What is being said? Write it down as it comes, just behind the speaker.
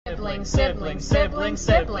Siblings, siblings, siblings,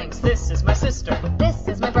 siblings. This is my sister. This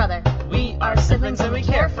is my brother. We are siblings and we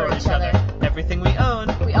care for each other. Everything we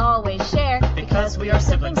own, We always share because we are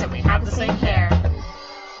siblings and we have the same hair.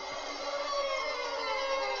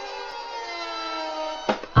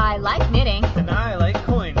 I like knitting. And I like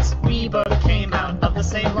coins. We both came out of the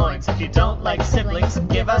same loins. If you don't like siblings,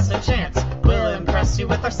 give us a chance. We'll impress you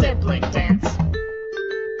with our sibling dance.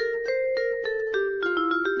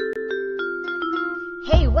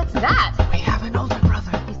 Hey, what's that? We have an older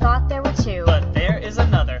brother, You thought there were two. but there is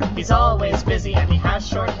another. He's always busy and he has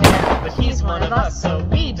short hair, but he's one of us, so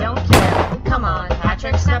we don't care. Come on,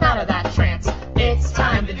 Patrick, snap out of that trance. It's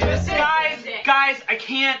time to do a sibling. Guys, I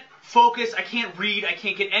can't focus, I can't read, I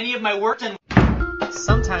can't get any of my work done.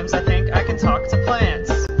 Sometimes I think I can talk to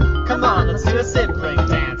plants. Come on, let's do a sibling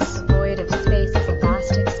dance. Void of space is a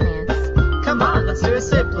vast expanse. Come on, let's do a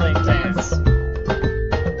sibling dance.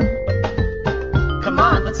 Come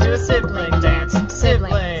on, let's do a sibling dance.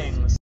 Sibling.